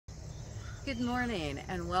Good morning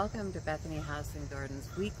and welcome to Bethany House and Gardens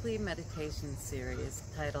weekly meditation series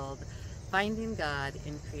titled Finding God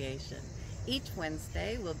in Creation. Each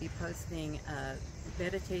Wednesday we'll be posting a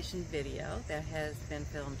meditation video that has been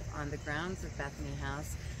filmed on the grounds of Bethany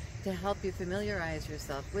House to help you familiarize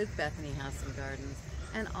yourself with Bethany House and Gardens,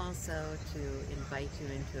 and also to invite you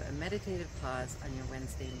into a meditative pause on your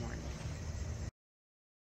Wednesday morning.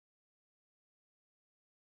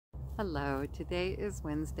 Hello, today is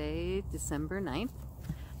Wednesday, December 9th,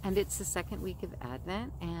 and it's the second week of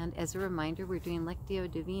Advent, and as a reminder, we're doing Lectio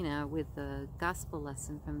Divina with the Gospel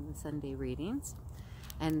lesson from the Sunday readings,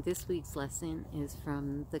 and this week's lesson is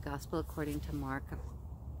from the Gospel according to Mark,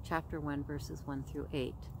 chapter 1, verses 1 through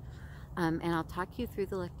 8. And I'll talk you through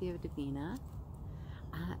the Lectio Divina.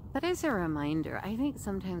 But as a reminder, I think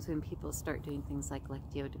sometimes when people start doing things like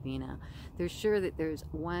Lectio Divina, they're sure that there's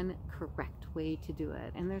one correct way to do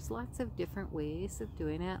it. And there's lots of different ways of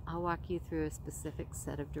doing it. I'll walk you through a specific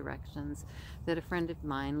set of directions that a friend of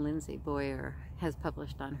mine, Lindsay Boyer, has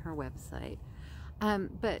published on her website.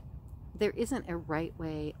 But there isn't a right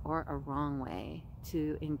way or a wrong way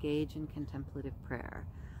to engage in contemplative prayer.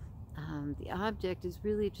 The object is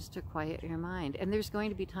really just to quiet your mind, and there's going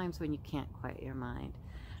to be times when you can't quiet your mind,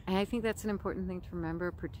 and I think that's an important thing to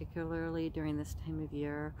remember, particularly during this time of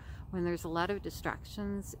year when there's a lot of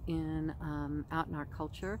distractions out in our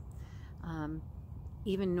culture.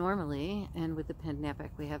 Even normally, and with the pandemic,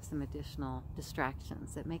 we have some additional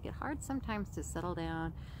distractions that make it hard sometimes to settle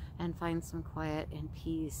down and find some quiet and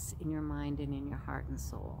peace in your mind and in your heart and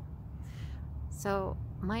soul. So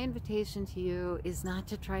my invitation to you is not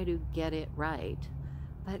to try to get it right,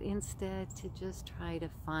 but instead to just try to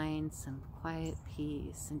find some quiet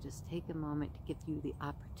peace and just take a moment to give you the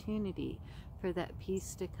opportunity for that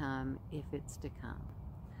peace to come if it's to come.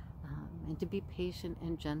 And to be patient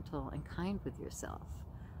and gentle and kind with yourself.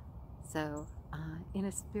 So in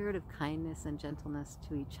a spirit of kindness and gentleness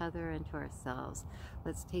to each other and to ourselves,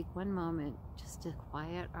 let's take one moment just to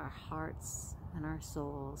quiet our hearts and our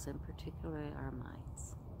souls, and particularly our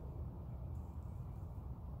minds.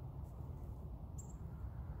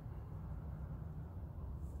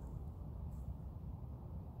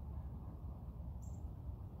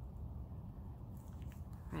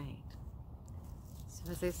 Right.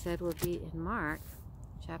 So as I said, we'll be in Mark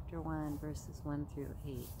chapter 1, verses 1 through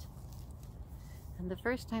 8. And the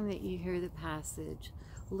first time that you hear the passage,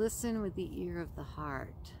 listen with the ear of the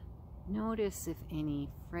heart. Notice if any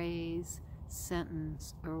phrase,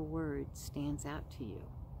 sentence, or word stands out to you.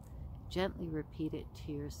 Gently repeat it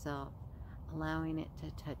to yourself, allowing it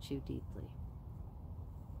to touch you deeply.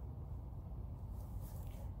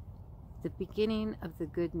 The beginning of the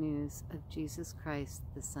good news of Jesus Christ,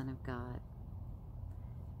 the Son of God.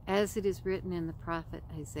 As it is written in the prophet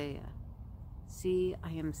Isaiah, "See,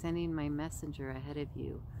 I am sending my messenger ahead of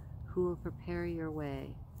you, who will prepare your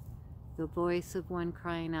way. The voice of one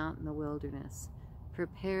crying out in the wilderness,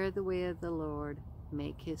 prepare the way of the Lord,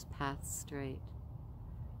 make his path straight."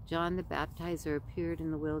 John the Baptizer appeared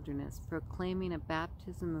in the wilderness, proclaiming a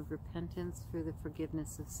baptism of repentance for the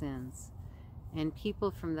forgiveness of sins. And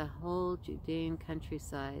people from the whole Judean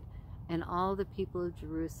countryside and all the people of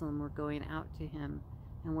Jerusalem were going out to him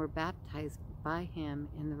and were baptized by him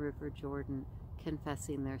in the river Jordan,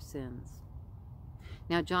 confessing their sins.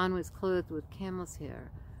 Now John was clothed with camel's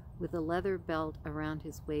hair, with a leather belt around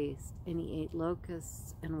his waist, and he ate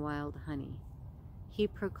locusts and wild honey. He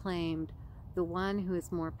proclaimed, "The one who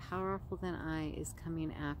is more powerful than I is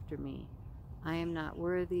coming after me. I am not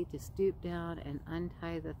worthy to stoop down and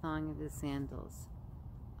untie the thong of his sandals.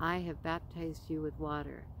 I have baptized you with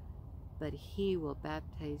water, but he will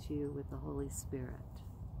baptize you with the Holy Spirit."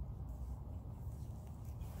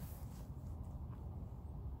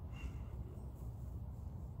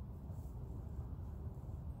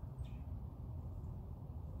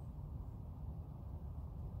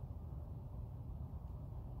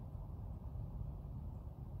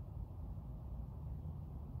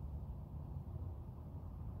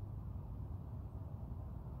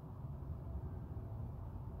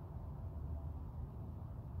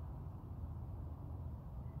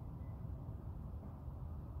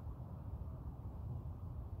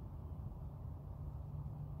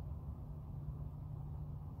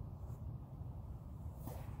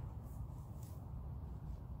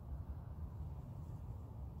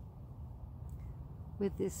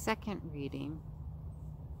 With this second reading,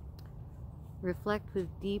 reflect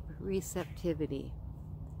with deep receptivity.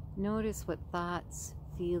 Notice what thoughts,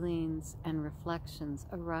 feelings, and reflections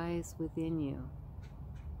arise within you.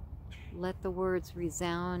 Let the words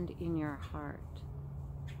resound in your heart.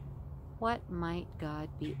 What might God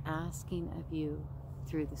be asking of you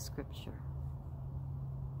through the scripture?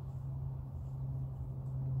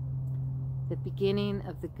 the beginning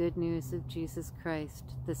of the good news of Jesus Christ,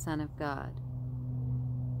 the Son of God.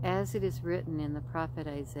 As it is written in the prophet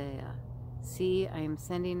Isaiah, "See, I am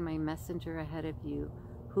sending my messenger ahead of you,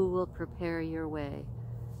 who will prepare your way.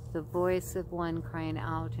 The voice of one crying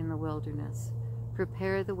out in the wilderness,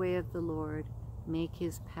 prepare the way of the Lord, make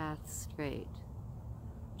his path straight."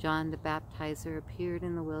 John the Baptizer appeared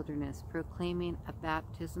in the wilderness, proclaiming a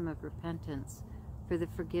baptism of repentance for the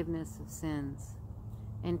forgiveness of sins.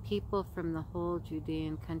 And people from the whole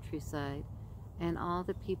Judean countryside and all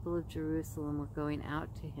the people of Jerusalem were going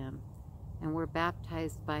out to him and were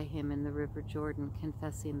baptized by him in the river Jordan,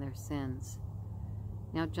 confessing their sins.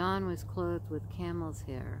 Now John was clothed with camel's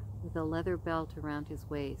hair, with a leather belt around his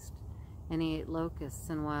waist, and he ate locusts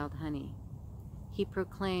and wild honey. He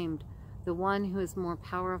proclaimed, "The one who is more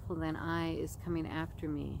powerful than I is coming after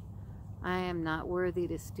me. I am not worthy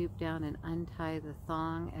to stoop down and untie the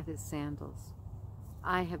thong of his sandals.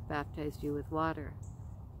 I have baptized you with water,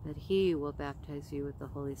 but he will baptize you with the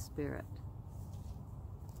Holy Spirit."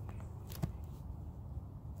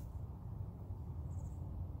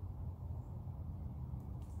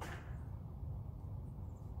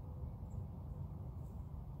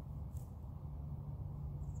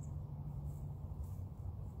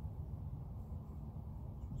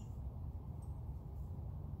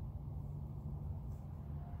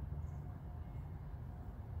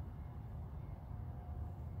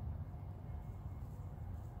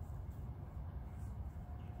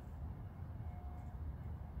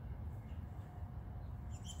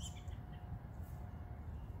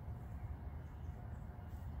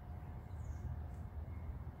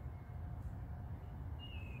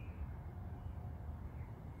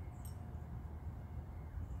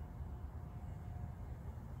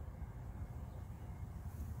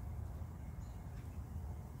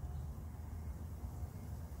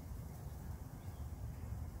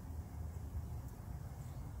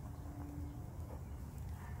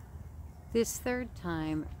 This third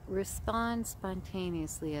time, respond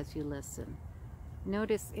spontaneously as you listen.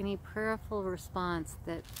 Notice any prayerful response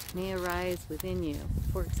that may arise within you.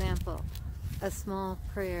 For example, a small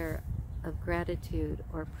prayer of gratitude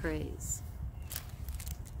or praise.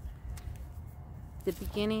 The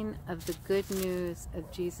beginning of the good news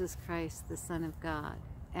of Jesus Christ, the Son of God.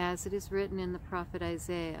 As it is written in the prophet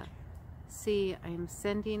Isaiah, "See, I am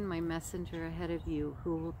sending my messenger ahead of you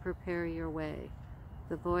who will prepare your way.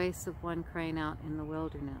 The voice of one crying out in the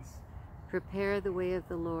wilderness, prepare the way of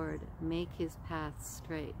the Lord, make his path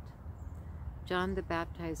straight." John the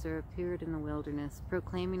Baptizer appeared in the wilderness,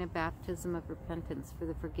 proclaiming a baptism of repentance for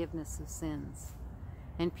the forgiveness of sins.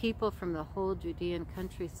 And people from the whole Judean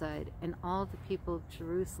countryside and all the people of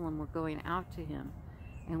Jerusalem were going out to him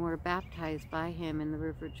and were baptized by him in the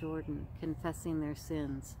river Jordan, confessing their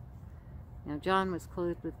sins. Now John was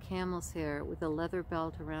clothed with camel's hair, with a leather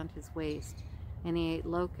belt around his waist, and he ate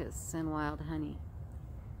locusts and wild honey.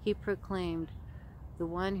 He proclaimed, "The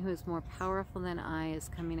one who is more powerful than I is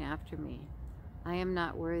coming after me. I am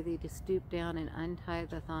not worthy to stoop down and untie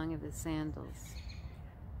the thong of his sandals.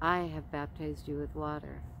 I have baptized you with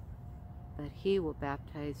water, but he will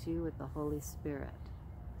baptize you with the Holy Spirit."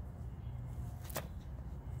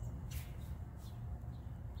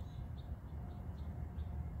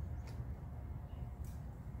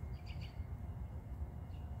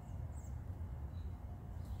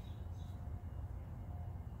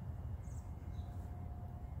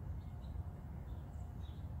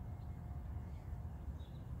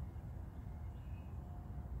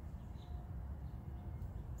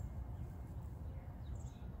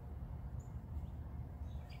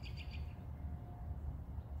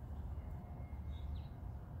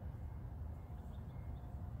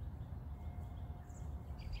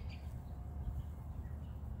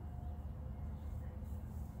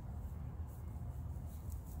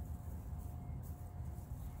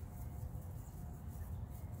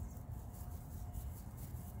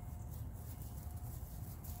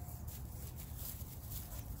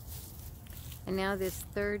 And now this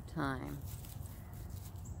third time,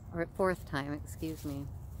 or fourth time, excuse me,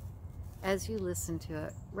 as you listen to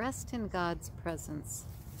it, rest in God's presence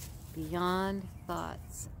beyond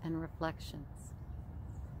thoughts and reflections.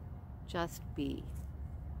 Just be.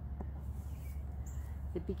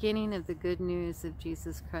 The beginning of the good news of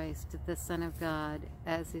Jesus Christ, the Son of God,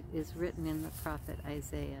 as it is written in the prophet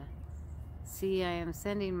Isaiah. "See, I am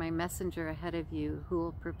sending my messenger ahead of you who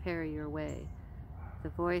will prepare your way. The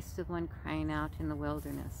voice of one crying out in the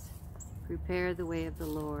wilderness, prepare the way of the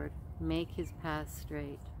Lord, make his path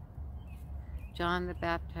straight." John the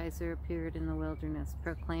Baptizer appeared in the wilderness,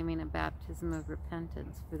 proclaiming a baptism of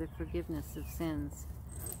repentance for the forgiveness of sins.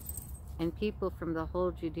 and people from the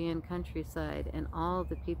whole Judean countryside and all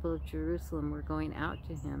the people of Jerusalem were going out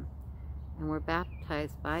to him and were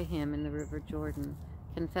baptized by him in the river Jordan,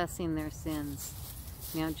 confessing their sins.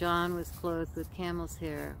 Now John was clothed with camel's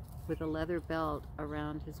hair, with a leather belt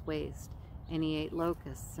around his waist, and he ate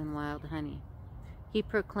locusts and wild honey. He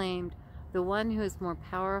proclaimed, "The one who is more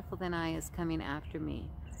powerful than I is coming after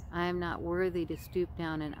me. I am not worthy to stoop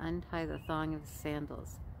down and untie the thong of his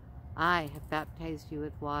sandals. I have baptized you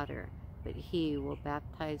with water, but he will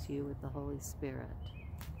baptize you with the Holy Spirit."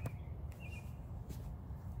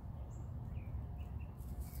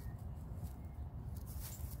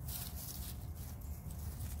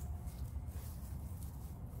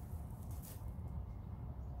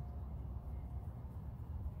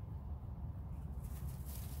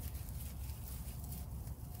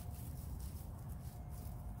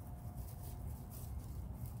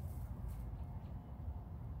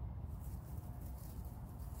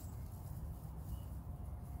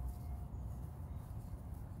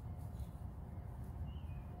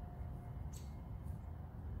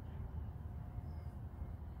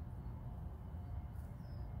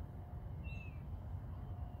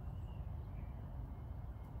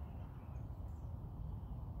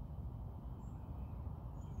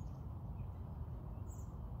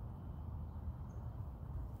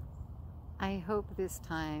 I hope this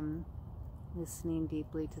time, listening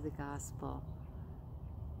deeply to the gospel,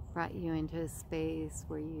 brought you into a space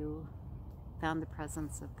where you found the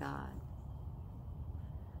presence of God.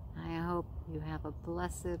 I hope you have a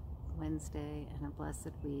blessed Wednesday and a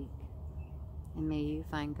blessed week, and may you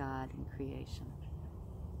find God in creation.